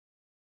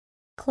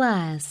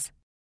class,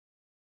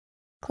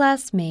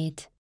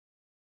 classmate,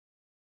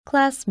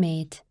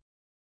 classmate,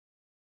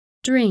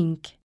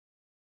 drink,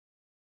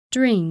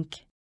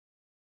 drink,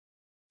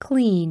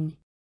 clean,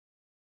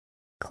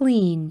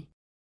 clean,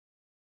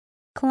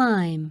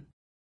 climb,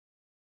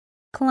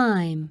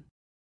 climb,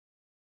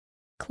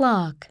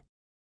 clock,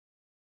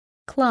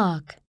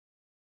 clock,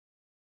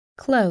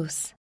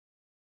 close,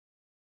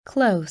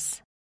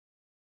 close,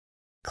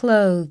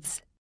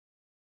 clothes,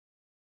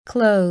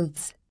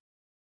 clothes,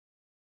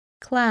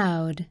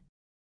 cloud,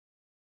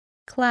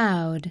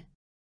 cloud,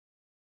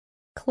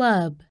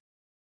 club,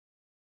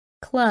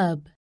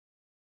 club,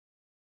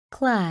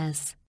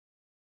 class,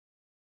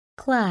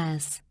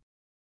 class,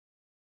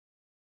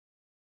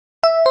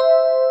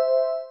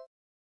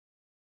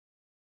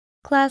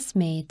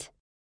 classmate,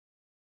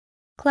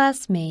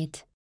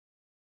 classmate,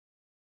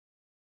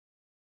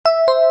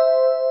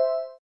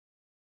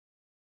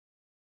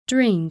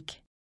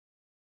 drink,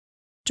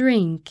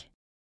 drink,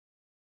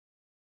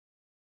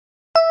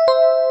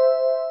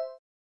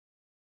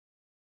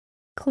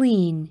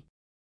 clean,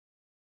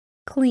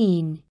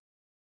 clean,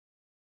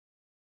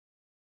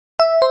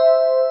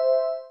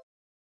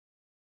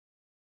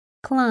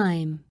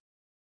 climb,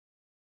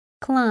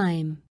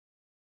 climb,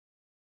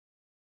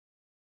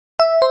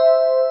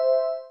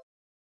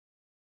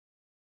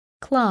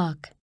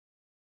 clock,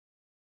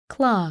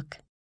 clock,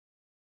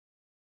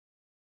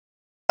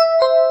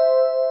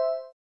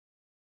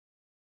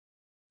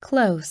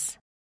 close,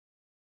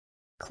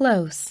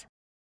 close,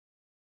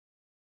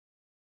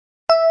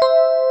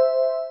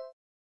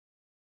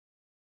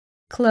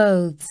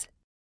 clothes,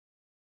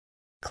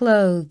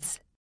 clothes,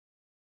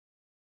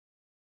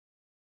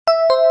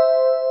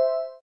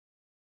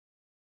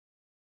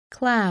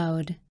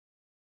 cloud,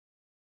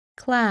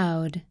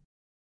 cloud,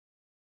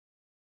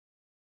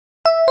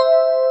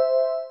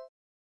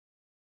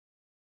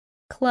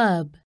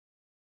 club,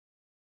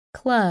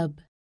 club,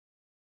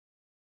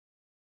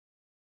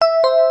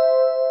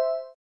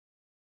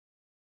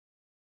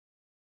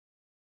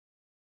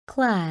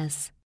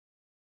 class,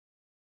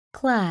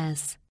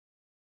 class,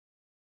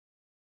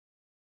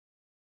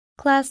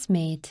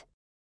 classmate,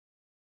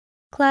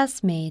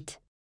 classmate,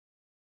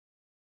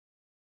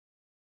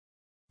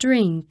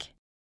 drink,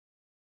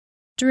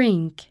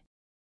 drink,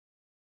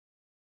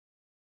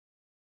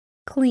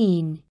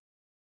 clean,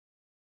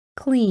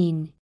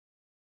 clean,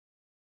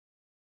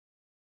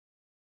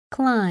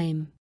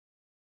 climb,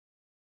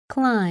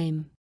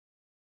 climb,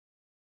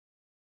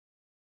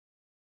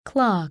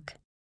 clock,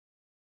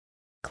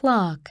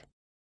 clock,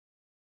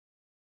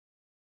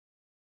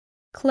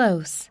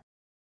 close,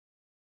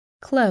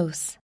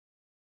 close,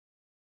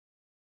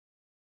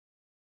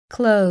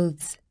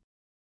 clothes,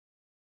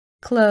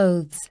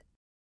 clothes,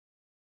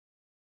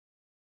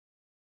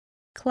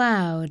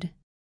 cloud,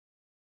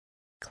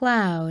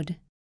 cloud,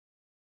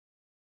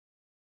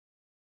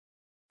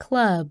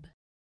 club,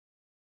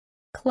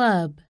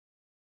 club,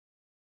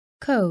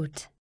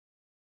 coat,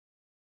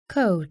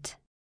 coat,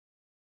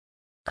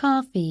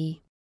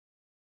 coffee,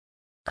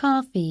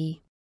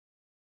 coffee,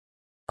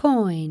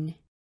 coin,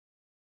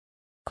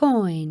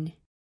 coin,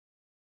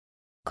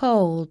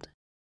 cold,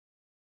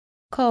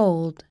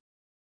 cold,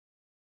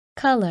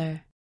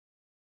 color,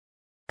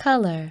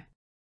 color,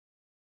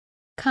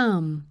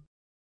 come,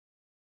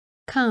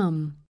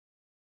 come,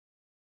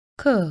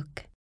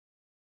 cook,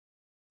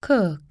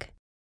 cook,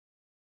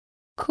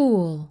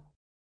 cool,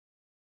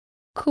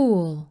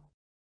 cool,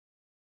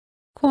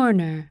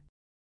 corner,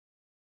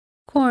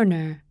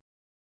 corner,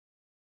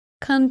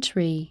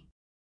 country,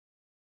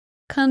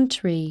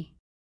 country,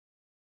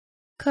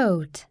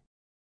 coat,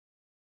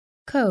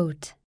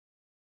 coat,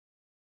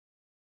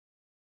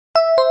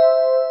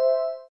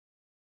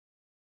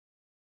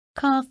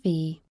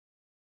 coffee,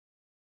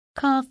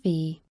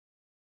 coffee,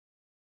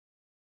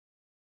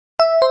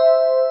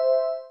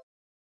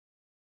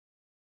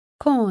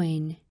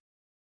 coin,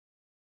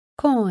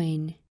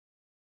 coin,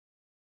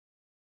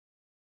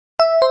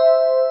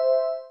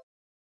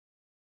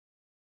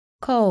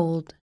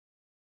 cold,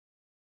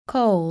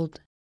 cold,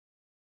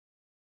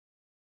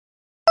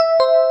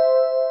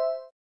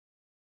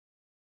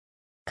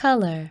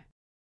 color,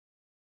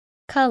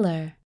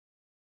 color,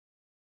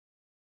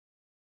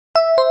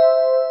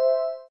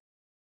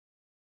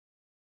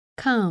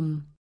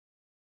 come,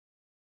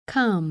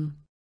 come,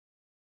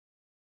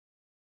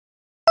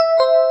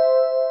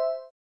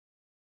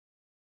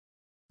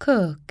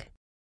 cook,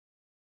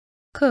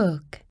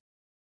 cook,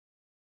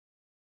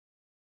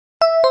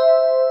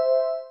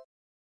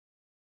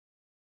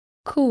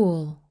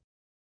 cool,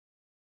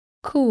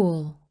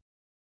 cool,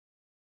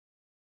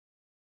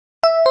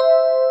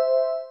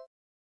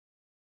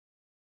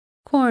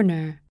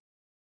 corner,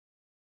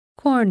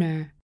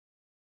 corner,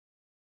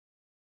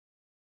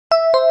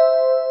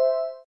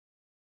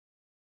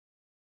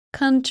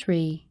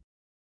 country,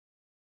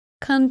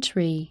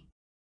 country,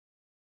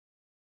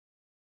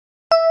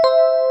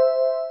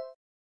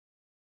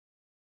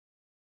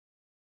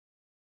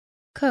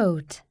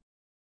 coat,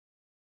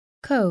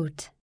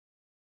 coat,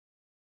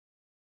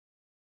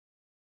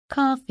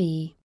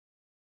 coffee,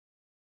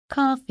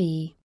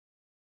 coffee,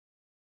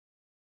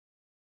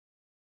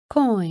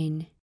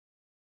 coin,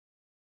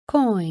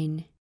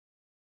 coin.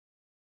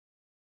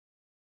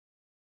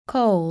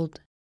 Cold,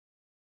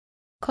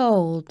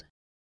 cold.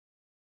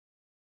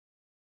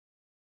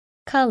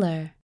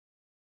 Color,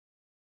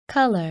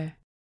 color.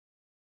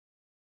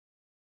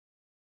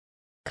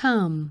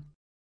 Come,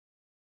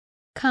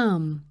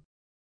 come.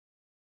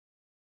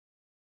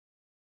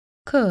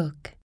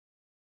 Cook,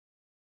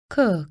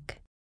 cook.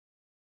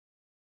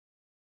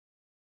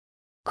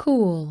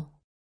 Cool,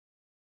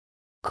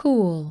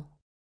 cool.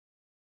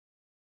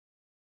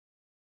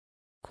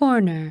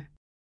 Corner,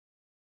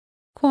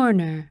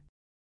 corner.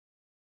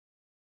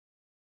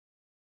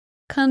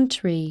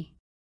 Country,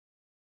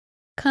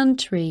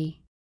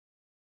 country.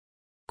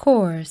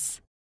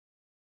 Course,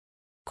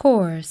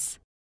 course.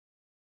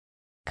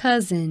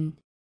 Cousin,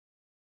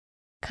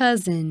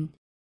 cousin.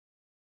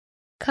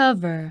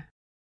 Cover,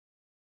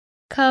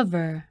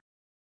 cover.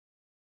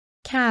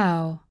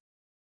 Cow,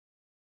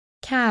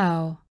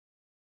 cow.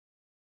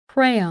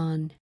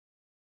 Crayon,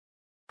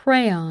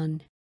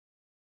 crayon.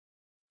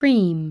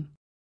 Cream,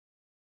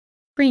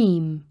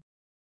 cream.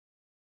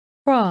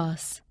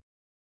 Cross,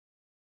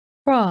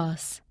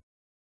 cross.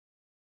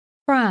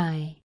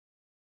 Fry,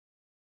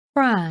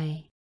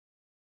 fry.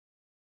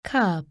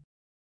 Cup,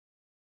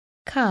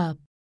 cup.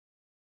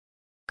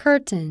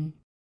 Curtain,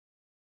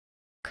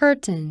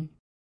 curtain.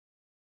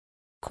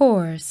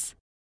 Course,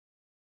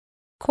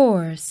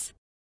 course.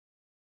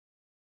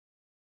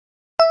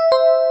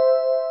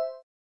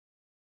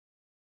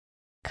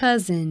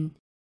 Cousin,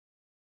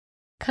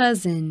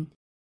 cousin.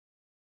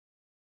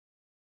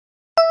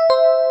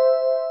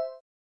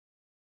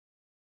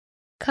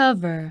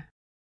 Cover,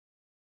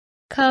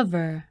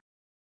 cover.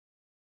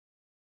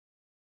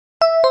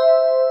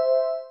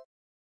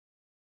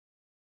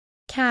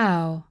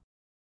 Cow,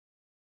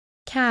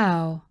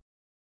 cow.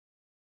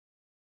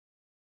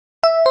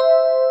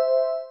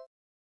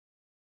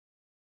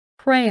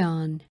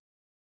 Crayon,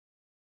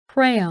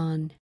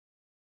 crayon.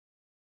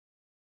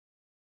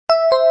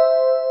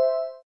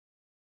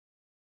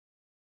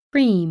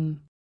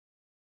 Cream,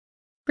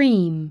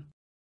 cream.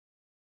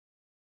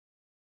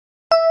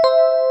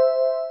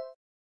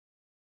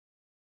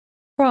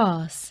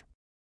 Cross,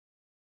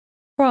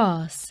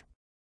 cross.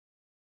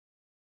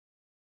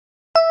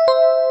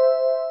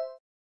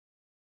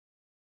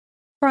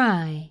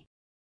 Fry,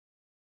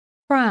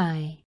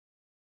 fry.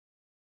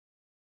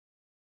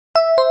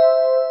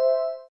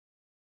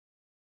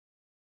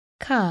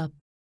 Cup,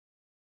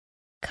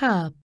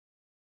 cup.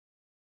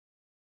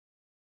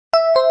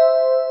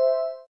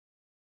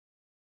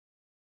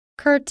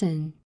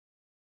 Curtain,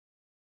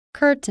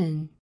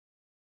 curtain.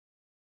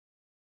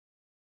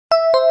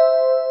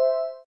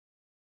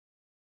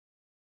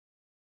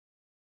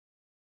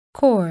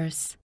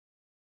 Course,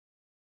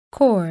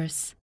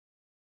 course.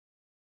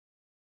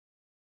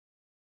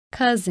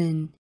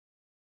 Cousin,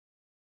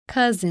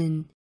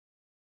 cousin.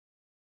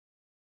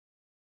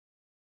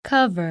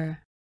 Cover,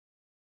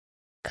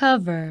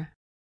 cover.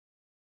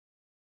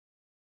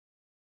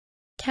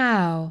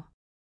 Cow,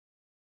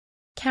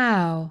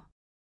 cow.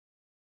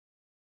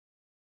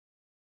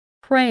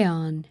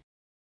 Crayon,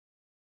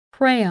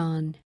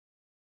 crayon.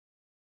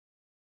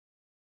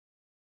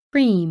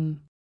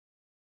 Cream,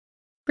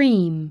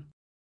 cream.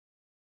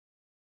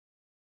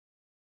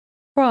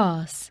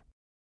 Cross,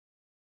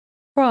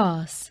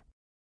 cross.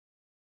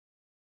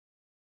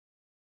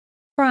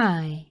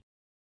 Fry,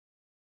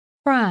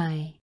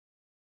 fry.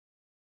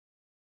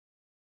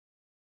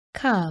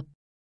 Cup,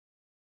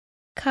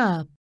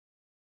 cup.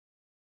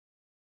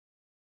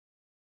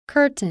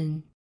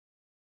 Curtain,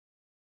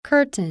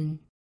 curtain.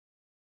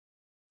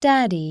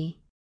 Daddy,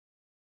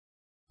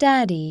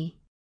 daddy.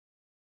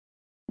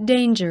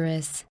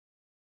 Dangerous,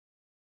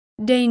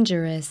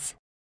 dangerous.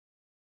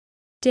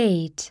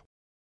 Date,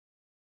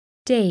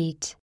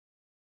 date.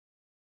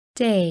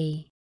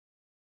 Day,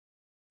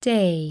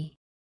 day.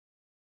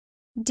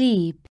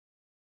 Deep,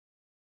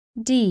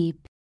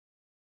 deep.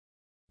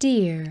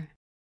 Dear,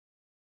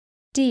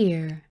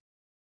 dear.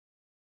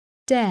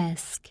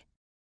 Desk,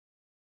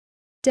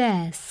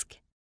 desk.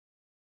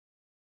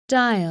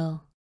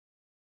 Dial,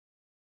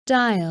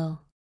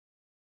 dial.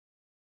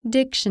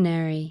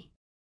 Dictionary,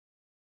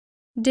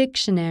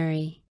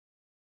 dictionary.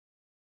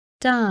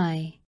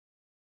 Die,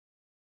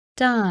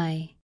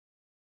 die.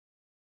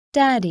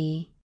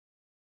 Daddy,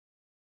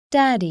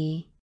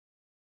 daddy.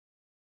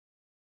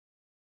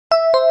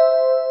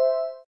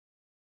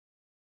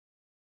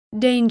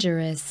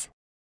 Dangerous,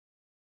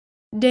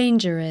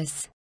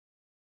 dangerous.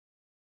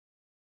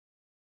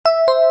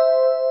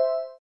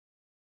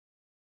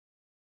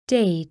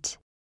 Date,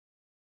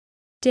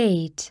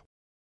 date.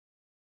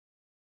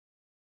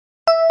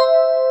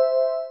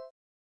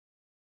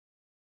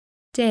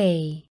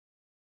 Day,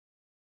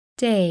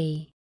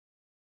 day.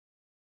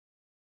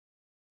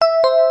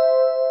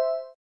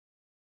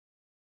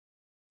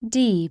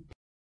 Deep,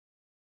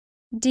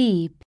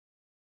 deep.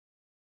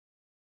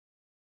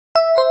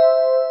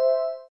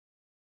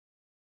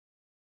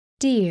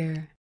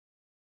 Dear,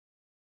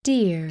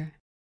 dear.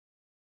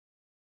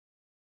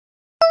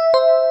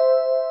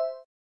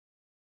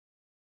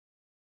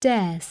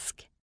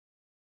 desk,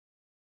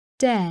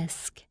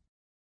 desk.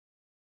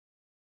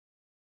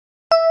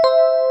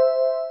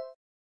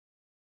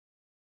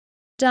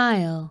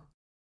 Dial,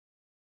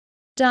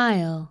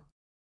 dial.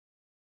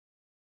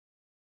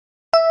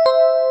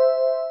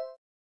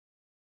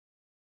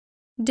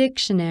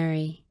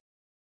 Dictionary,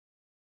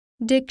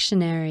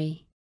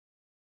 dictionary.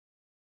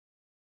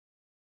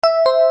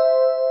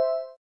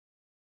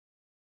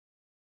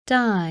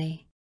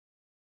 Die,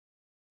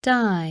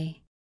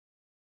 die.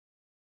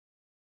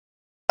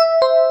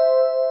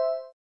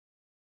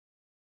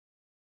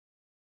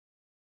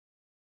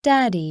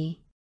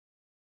 Daddy,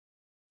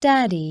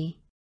 daddy.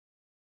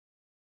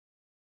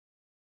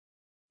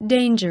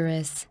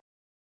 Dangerous,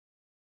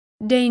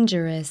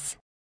 dangerous.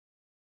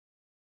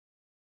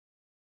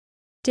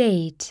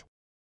 Date,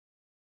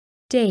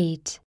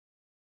 date.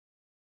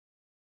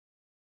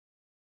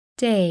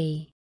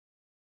 Day,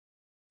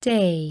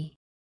 day.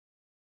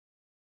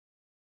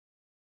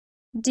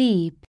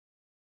 Deep,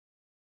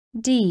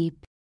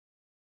 deep.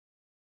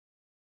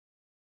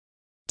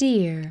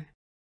 Dear,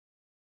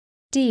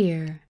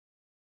 dear.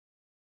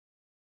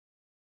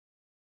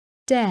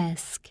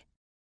 Desk,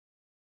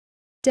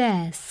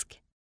 desk.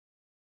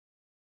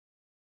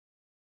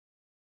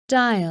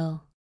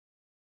 Dial,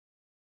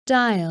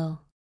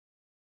 dial.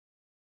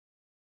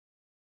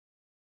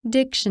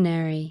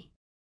 Dictionary,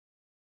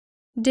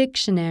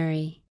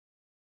 dictionary.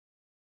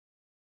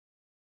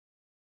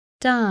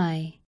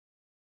 Die,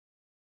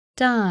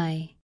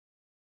 die.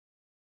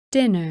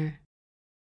 Dinner,